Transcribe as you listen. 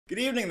Good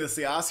evening, this is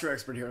the Oscar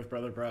expert here with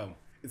Brother Bro.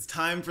 It's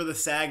time for the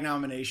SAG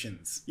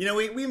nominations. You know,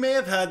 we may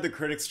have had the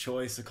Critics'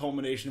 Choice, a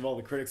culmination of all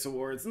the Critics'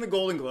 Awards, and the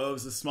Golden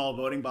Globes, a small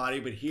voting body,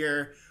 but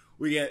here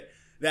we get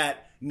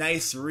that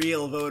nice,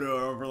 real voter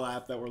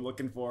overlap that we're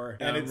looking for.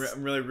 And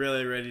I'm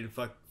really ready to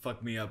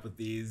fuck me up with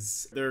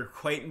these. They're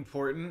quite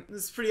important.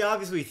 This is pretty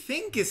obvious what we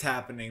think is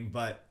happening,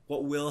 but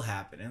what will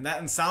happen? In that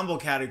ensemble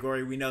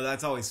category, we know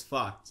that's always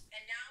fucked.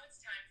 And now it's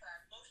time for our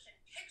motion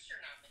picture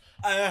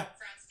nominees.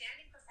 For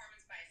outstanding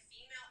performance by a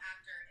female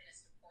actor in a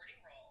supporting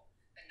role,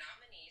 the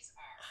nominees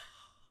are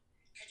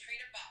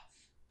Katrina Balfe,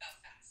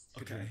 Belfast.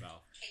 Okay.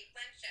 Kate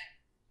Blanchett,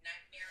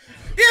 Nightmare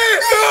Yeah!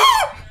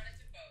 Alley.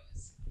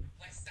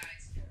 West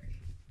Side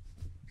Story.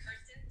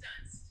 Kirsten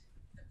Dunst,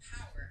 The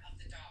Power of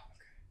the Dog.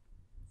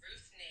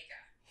 Ruth Negga,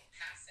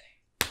 Passing.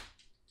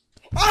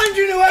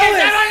 Under New Ellis! Is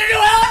that Under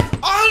New Ellis?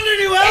 Under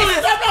New Ellis!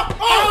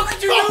 How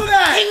could you know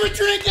that? Hey, we're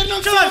drinking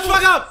them. Shut up,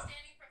 fuck up!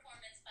 Outstanding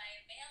performance by a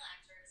male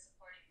actor in a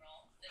supporting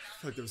role. The I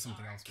feel like there was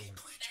something else going on.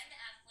 Ben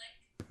Affleck,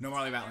 No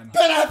Marley Matlin.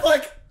 Ben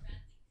Affleck!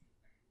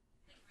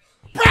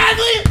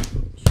 Bradley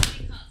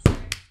Bradley!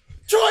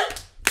 Cooper,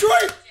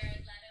 Troy!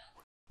 Jared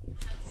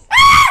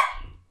Leto,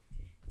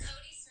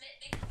 Cody Smith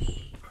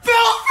McPhee,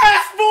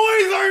 Belfast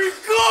boys are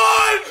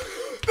gone!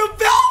 The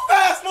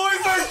Belfast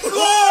boys are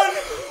gone!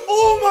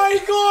 Oh my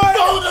god!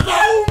 Both of them!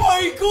 Oh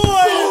my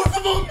god! Both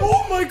of them!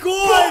 Oh my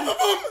god! Both of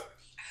them!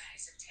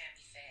 Eyes of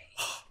Tammy Faye,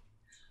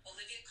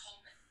 Olivia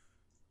Colman,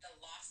 The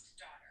Lost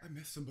Daughter, I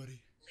missed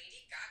somebody.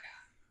 Lady Gaga,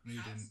 No, you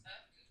House didn't. of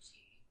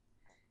Gucci,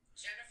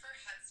 Jennifer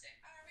Hudson,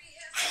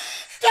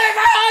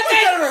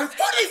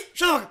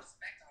 Shut up!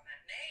 respect on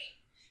that name,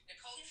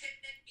 Nicole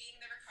Kidman being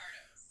the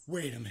Ricardos.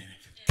 Wait a minute.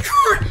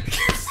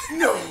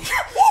 No! No!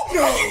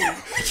 No!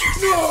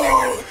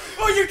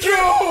 Oh, you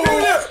can't!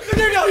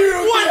 No!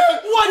 What?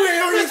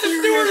 Kristen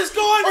Stewart is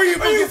gone! Are you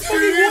fucking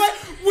serious? What?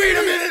 Wait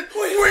a minute!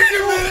 Wait a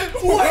minute!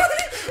 What?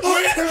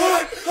 Wait a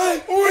minute!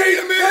 Wait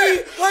a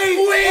minute!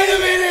 Wait a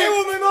minute! I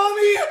want my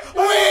mommy!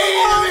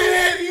 Wait a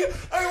minute!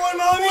 I want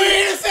mommy!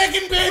 Wait a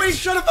second, bitch! Wait,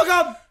 shut the fuck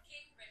up!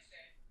 King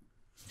Richard,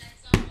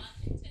 Denzel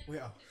Washington, Wait,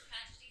 oh. The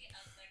Tragedy of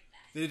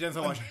Macbeth. They did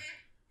Denzel Washington.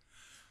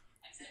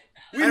 I said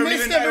Macbeth. We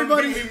missed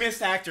everybody! We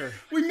missed actor.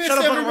 We missed Shut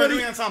up, everybody! we're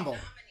doing ensemble.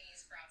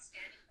 Nominees for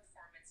outstanding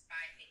performance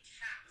by a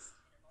cast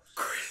in a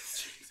motion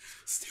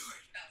picture.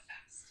 Stewart.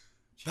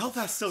 Belfast,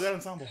 Belfast still got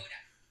ensemble.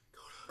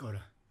 Coda,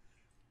 Coda.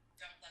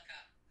 Don't Look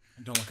Up,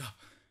 And don't look up.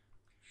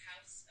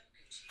 House of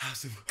Gucci,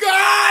 House of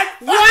God!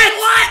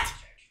 What?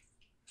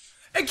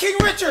 And King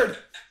Richard!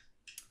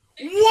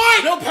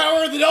 What? No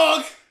Power of the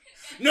Dog!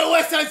 No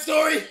West Side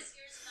Story! This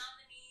year's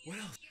nominees. What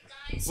else?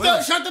 You guys, What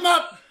else? Shut them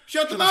up!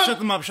 Shut them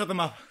up! Shut them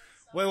up.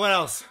 Wait, what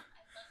else?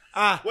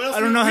 What else? I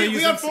don't know how to use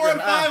We got 4 and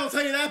Instagram. 5, I'll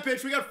tell you that,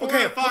 bitch. We got 4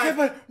 Okay, and 5. okay,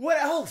 but what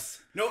else?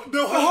 No harder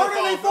harder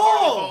they they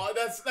fall. fall.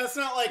 That's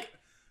not like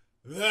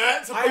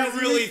that. I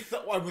surprisingly. really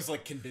thought I was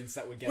like convinced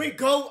that would get Wait, it.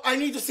 go. I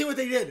need to see what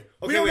they did.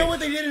 We Okay, don't know wait. what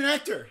they did in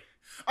actor.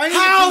 I need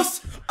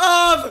House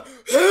of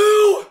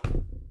who?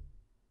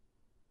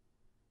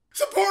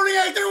 supporting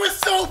actor was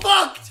so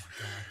fucked.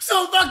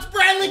 So fucked.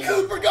 Bradley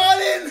Cooper got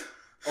in.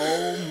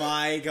 Oh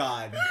my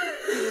god.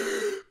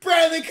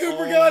 Bradley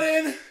Cooper got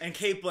in. And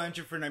Kate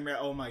Blanchett for Nightmare.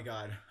 Oh my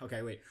god.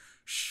 Okay, wait.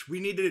 Shh, we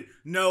need to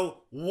know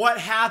what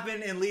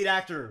happened in lead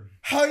actor.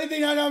 How did they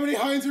not nominate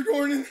Heinz or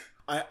Gordon?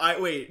 I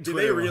wait. Did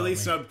Twitter they will really help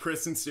me. snub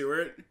Kristen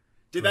Stewart?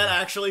 Did that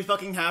actually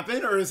fucking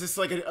happen, or is this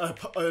like an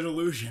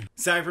illusion?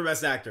 SAG for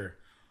Best Actor.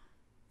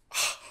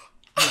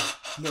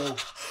 No.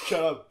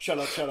 Shut up. Shut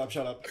up. Shut up.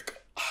 Shut up.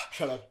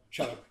 Shut up.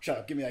 Shut up. Shut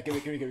up. Give me that. Give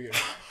me.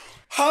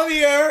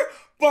 Javier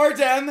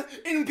Bardem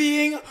in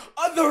being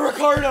the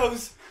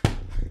Ricardos.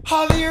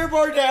 Javier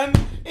Bardem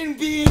in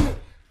being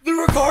the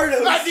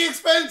Ricardos. At the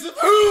expense of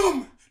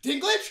whom?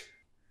 Dinklage?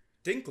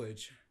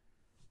 Dinklage.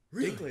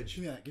 Really? Dinklage. Give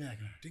me that.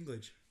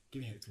 Dinklage.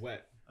 Give me it. It's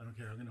wet. I don't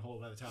care. I'm gonna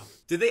hold it by the top.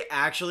 Did they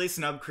actually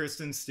snub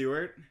Kristen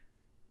Stewart?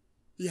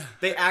 Yeah.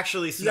 They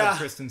actually snubbed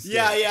Kristen Stewart.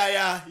 Yeah,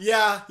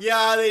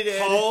 they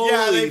did. Holy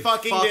yeah, they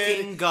fucking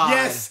did. God.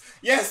 Yes,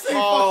 they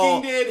Oh,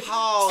 fucking did.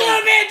 oh.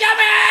 Stupid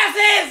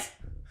dumbasses!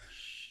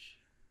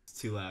 It's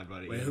too loud,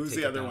 buddy. Wait, You who's take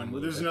the it other down one? a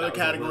little There's bit. another That was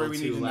a category little we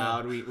need too to know.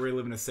 loud. We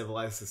live in a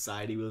civilized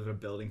society. We live in a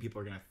building.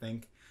 People are gonna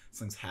think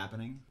something's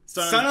happening.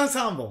 Stunt Stunt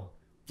Ensemble.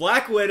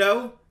 Black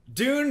Widow.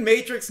 Dune,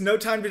 Matrix, No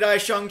Time to Die,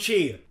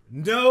 Shang-Chi.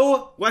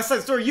 No West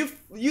Side Story.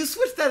 You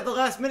switched that at the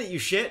last minute, you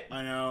shit.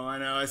 I know.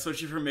 I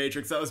switched you from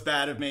Matrix. That was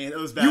bad of me. That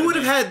was bad. You of would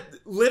have me. had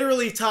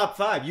literally top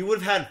 5. You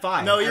would have had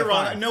 5. No, you're Out of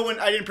wrong. 5. No one.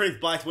 I didn't predict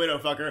Black Widow,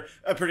 fucker.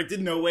 I predicted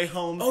No Way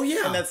Home. Oh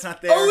yeah, and that's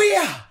not there. Oh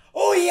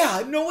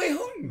yeah. No Way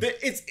Home.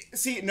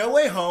 See, No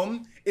Way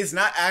Home is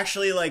not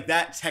actually like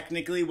that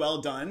technically well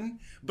done,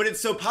 but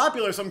it's so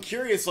popular. So I'm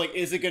curious, like,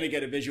 is it going to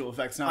get a visual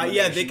effects nomination?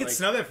 Yeah, they could like,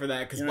 snub it for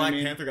that because you know what Black I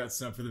mean? Panther got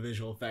snubbed for the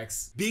visual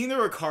effects. Being the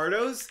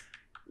Ricardos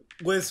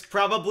was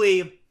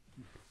probably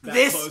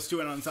this close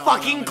to an ensemble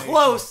fucking nomination.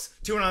 close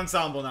to an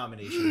ensemble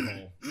nomination,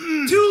 Cole.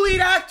 2 lead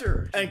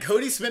actors. And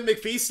Cody Smith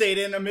McPhee stayed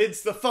in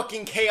amidst the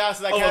fucking chaos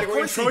of that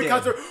category. Of course and he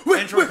Troy did. Kotsur,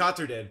 And Troy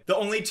Kotsur did. The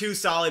only 2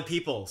 solid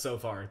people so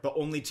far. The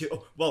only 2.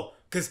 Oh, well,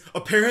 because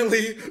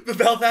apparently the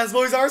Belfast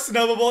boys are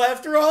snubbable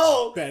after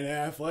all. Ben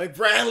Affleck,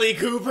 Bradley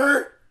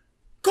Cooper.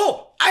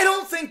 Cole, I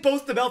don't think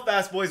both the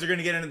Belfast boys are going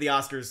to get into the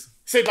Oscars.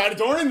 Say bye to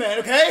Dornan then,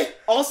 okay?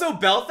 Also,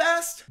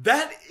 Belfast,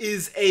 that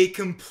is a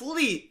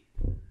complete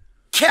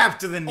cap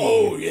to the knee.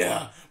 Oh,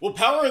 yeah. Well,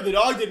 Power of the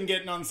Dog didn't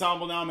get an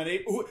ensemble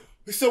nomination.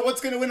 So what's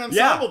going to win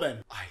ensemble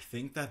then? I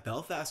think that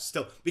Belfast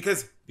still,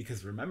 because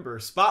remember,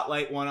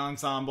 Spotlight won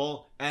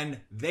ensemble, and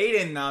they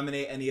didn't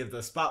nominate any of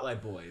the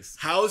Spotlight boys.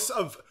 House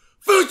of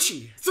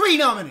Gucci. 3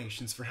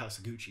 nominations for House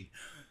of Gucci.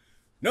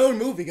 No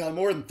movie got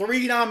more than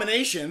 3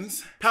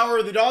 nominations. Power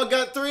of the Dog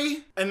got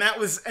 3, and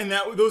those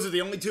are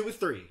the only 2 with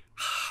 3.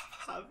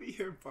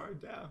 Javier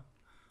Bardem.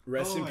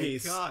 Rest in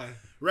peace. God.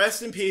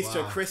 Rest in peace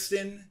to Wow.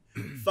 Kristen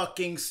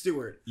fucking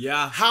Stewart.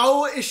 Yeah.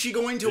 How is she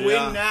going to Yeah.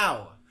 win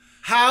now?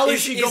 How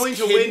is she going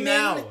to win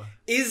now?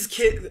 Is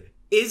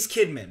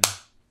Kidman?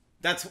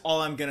 That's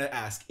all I'm gonna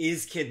ask.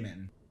 Is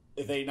Kidman?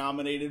 They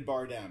nominated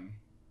Bardem.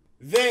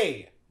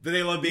 They Do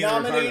they love being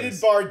nominated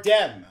Ricardos?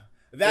 Bardem.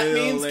 That They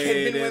means laid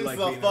Kidman it wins like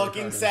the being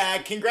fucking Ricardos.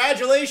 SAG.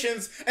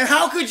 Congratulations. And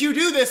how could you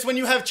do this when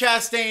you have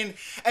Chastain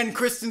and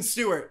Kristen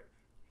Stewart?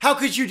 How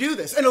could you do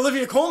this? And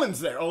Olivia Colman's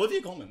there.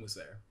 Olivia Colman was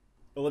there.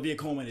 Olivia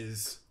Colman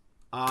is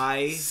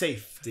I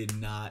safe. did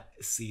not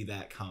see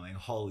that coming.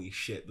 Holy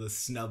shit, the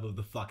snub of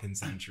the fucking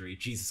century.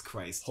 Jesus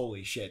Christ.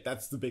 Holy shit,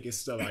 that's the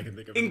biggest stuff I can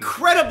think of.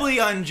 Incredibly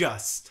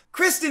unjust.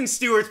 Kristen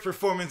Stewart's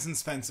performance in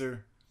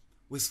Spencer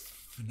was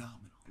phenomenal.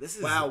 This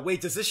is Wow,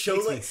 wait, does this show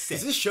Makes me like sick.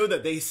 does this show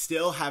that they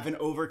still haven't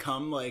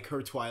overcome like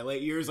her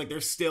Twilight years? Like they're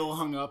still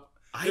hung up.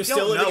 I They're don't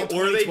still living know. in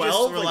Or they just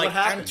 2012? were Like, like, what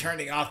I'm happened?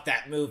 turning off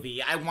that movie.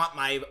 I want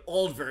my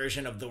old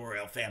version of the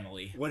royal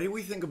family. What do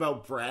we think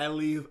about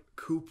Bradley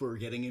Cooper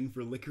getting in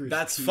for Licorice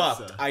That's Pizza?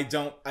 fucked. I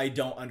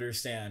don't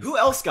understand. Who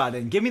else got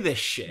in? Give me this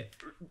shit.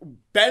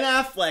 Ben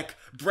Affleck,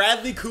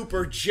 Bradley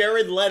Cooper,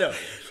 Jared Leto.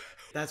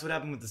 That's what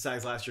happened with the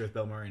SAGs last year with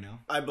Bill Murray, no?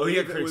 I yeah, believe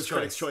it Critics' was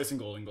Critics' Choice. Choice and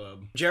Golden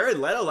Globe. Jared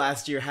Leto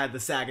last year had the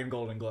SAG and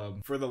Golden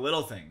Globe for the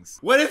little things.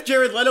 What if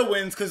Jared Leto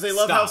wins because they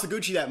love Stop. House of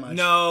Gucci that much?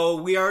 No,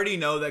 we already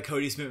know that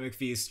Cody Smith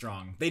McPhee is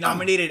strong. They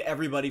nominated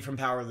everybody from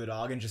Power of the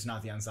Dog and just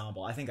not the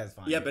ensemble. I think that's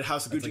fine. Yeah, but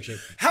House of That's Gucci. like shit.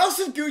 House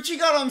of Gucci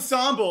got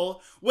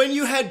ensemble when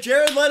you had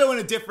Jared Leto in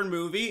a different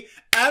movie,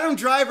 Adam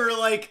Driver,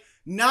 like,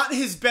 not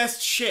his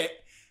best shit.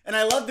 And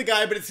I love the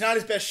guy, but it's not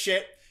his best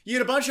shit. You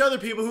had a bunch of other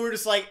people who were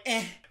just like,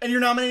 eh. And you're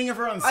nominating him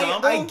for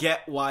ensemble? I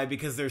get why,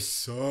 because there's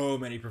so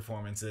many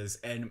performances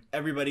and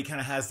everybody kind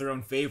of has their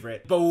own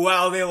favorite. But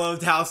wow, they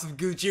loved House of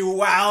Gucci.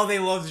 Wow, they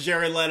loved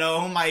Jared Leto.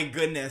 Oh my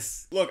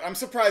goodness. Look, I'm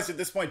surprised at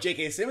this point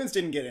J.K. Simmons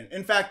didn't get in.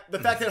 In fact, the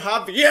fact that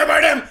Javier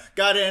Bardem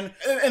got in,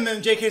 and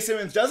then J.K.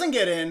 Simmons doesn't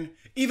get in,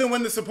 even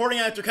when the supporting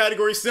actor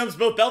category snubs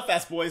both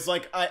Belfast boys,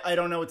 like, I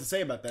don't know what to say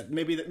about that.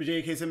 Maybe that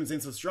J.K. Simmons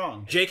ain't so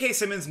strong. J.K.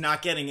 Simmons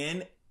not getting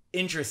in,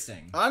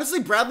 interesting.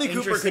 Honestly, Bradley Cooper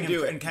Interesting could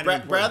do and it. kind of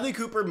important. Bradley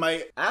Cooper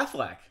might.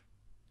 Affleck.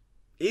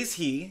 Is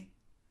he?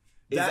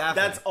 Is That, Affleck.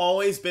 that's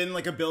always been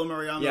like a Bill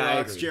Murray on the Yeah, I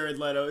rocks, agree. Jared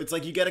Leto. It's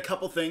like you get a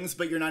couple things,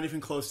 but you're not even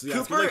close to the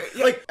Cooper- Oscars.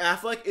 yeah. Like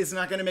Affleck is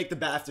not going to make the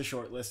BAFTA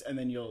shortlist, and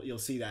then you'll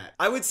see that.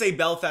 I would say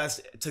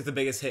Belfast took the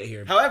biggest hit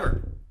here.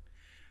 However,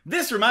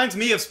 this reminds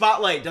me of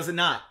Spotlight, does it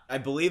not? I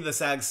believe the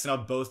SAG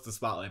snubbed both the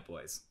Spotlight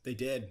boys. They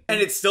did. And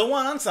it still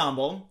won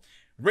ensemble.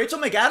 Rachel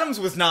McAdams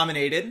was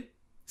nominated,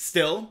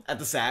 still, at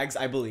the SAGs,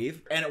 I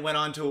believe. And it went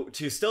on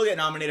to still get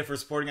nominated for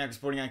supporting actor,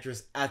 supporting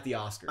actress at the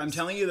Oscars. I'm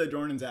telling you that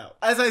Dornan's out.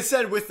 As I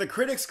said, with the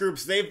critics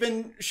groups, they've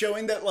been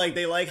showing that like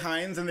they like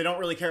Hines and they don't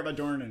really care about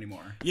Dornan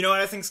anymore. You know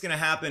what I think is going to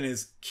happen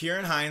is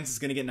Kieran Hines is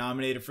going to get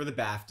nominated for the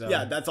BAFTA.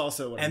 Yeah, that's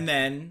also what And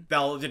then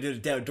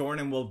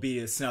Dornan will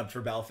be snubbed for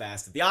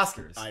Belfast at the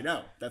Oscars. I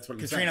know. That's what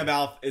I'm Katrina saying.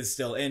 Balfe is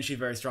still in. She's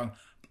very strong.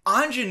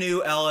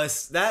 Ingenue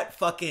Ellis, that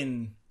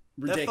fucking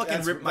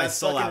ripped my That's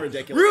soul fucking out.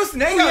 Ridiculous. Ruth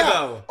Negga,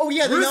 though. Oh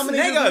yeah, they Ruth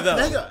nominated Negga, Ruth though.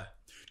 Negga.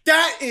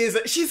 That is,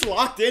 she's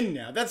locked in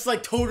now. That's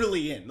like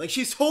totally in. Like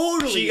she's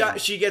totally in.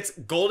 She gets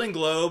Golden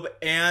Globe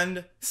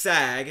and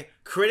SAG.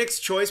 Critics'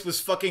 Choice was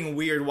fucking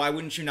weird. Why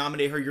wouldn't you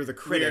nominate her? You're the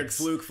critics.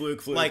 Weird,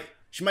 fluke. Like,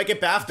 she might get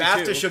BAFTA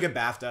BAFTA too. she'll get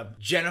BAFTA.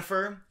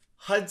 Jennifer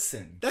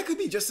Hudson. That could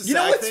be just a You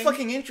know SAG what's thing.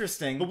 fucking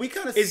interesting? But we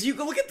kinda- is you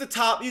look at the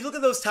top. You look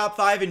at those top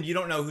 5, and you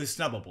don't know who's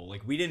snubbable.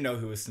 Like we didn't know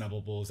who was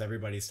snubbable. It was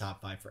everybody's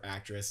top 5 for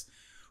actress.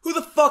 Who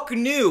the fuck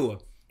knew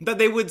that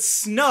they would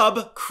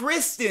snub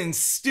Kristen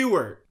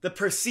Stewart, the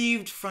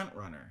perceived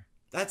frontrunner?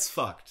 That's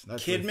fucked.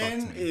 That's really fucked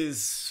Kidman to me. is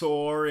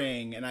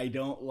soaring, and I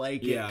don't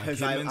like it Yeah, because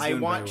Kidman's I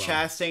doing want very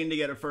well. Chastain to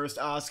get a first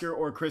Oscar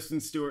or Kristen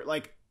Stewart.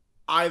 Like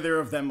either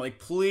of them, like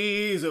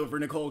please over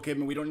Nicole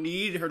Kidman. We don't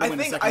need her to win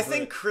a second. I for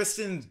think it.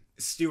 Kristen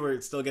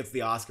Stewart still gets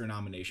the Oscar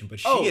nomination, but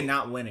she Oh, is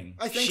not winning.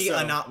 I think she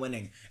so. not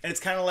winning, and it's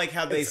kind of like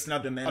how they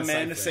snubbed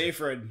Amanda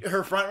Seyfried.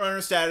 Her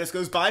frontrunner status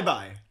goes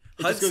bye-bye.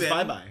 It just Hudson, goes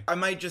bye-bye. I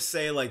might just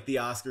say like the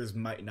Oscars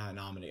might not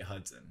nominate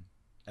Hudson,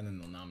 and then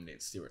they'll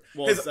nominate Stewart.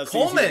 Well, Because that's easy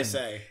to Coleman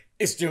say.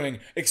 is doing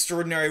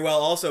extraordinary well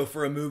also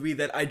for a movie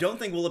that I don't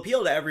think will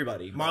appeal to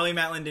everybody. Marlee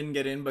Matlin didn't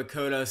get in, but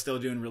Coda is still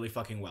doing really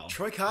fucking well.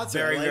 Troy Kotsur,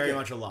 very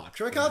much a lock.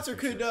 Troy Kotsur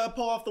could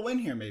pull off the win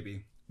here,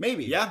 maybe.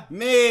 Maybe. Yeah.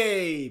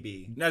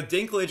 Maybe. Now,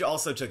 Dinklage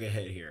also took a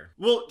hit here.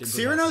 Well, Dinklage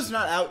Cyrano's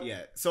not out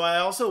yet, so I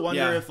also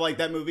wonder Yeah. if like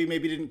that movie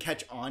maybe didn't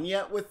catch on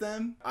yet with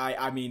them.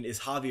 I mean, is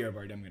Javier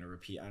Bardem going to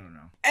repeat? I don't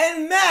know.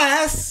 And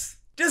Mass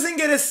doesn't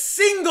get a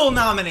single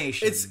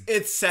nomination.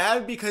 It's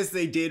sad because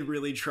they did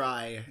really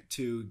try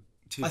to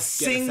get a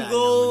SAG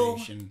single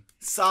nomination.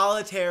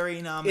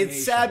 solitary nomination.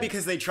 It's sad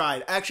because they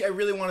tried. Actually, I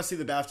really want to see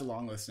the BAFTA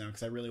long list now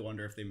because I really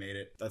wonder if they made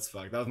it. That's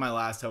fucked. That was my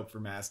last hope for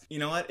Mass. You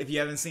know what? If you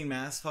haven't seen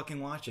Mass, fucking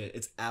watch it.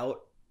 It's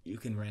out. You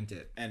can rent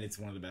it. And it's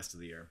one of the best of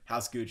the year.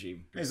 House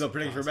Gucci. May as well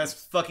predict for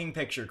best fucking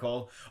picture,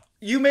 Cole.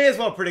 You may as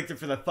well predict it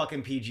for the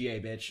fucking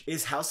PGA, bitch.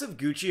 Is House of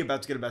Gucci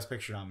about to get a best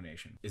picture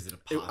nomination? Is it a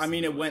possibility? I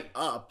mean, it went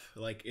up.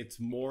 Like, it's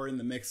more in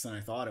the mix than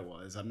I thought it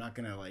was. I'm not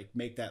gonna like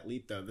make that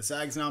leap though. The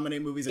SAGs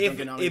nominate movies that don't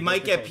get nominated. It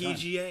might get Best Picture all the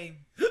time.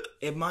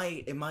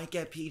 PGA. It might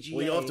get PGA.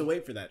 Well, you'll have to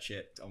wait for that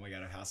shit. Oh my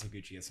god, if House of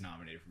Gucci gets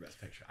nominated for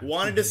best picture, I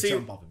wanted to see.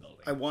 Jump off a building.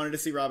 I wanted to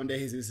see Robin De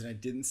Jesus, and I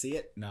didn't see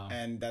it. No.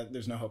 And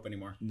there's no hope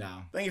anymore.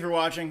 No. Thank you for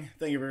watching.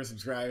 Thank you for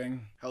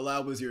subscribing. How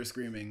loud was your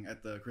screaming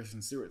at the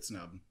Kristen Stewart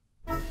snub?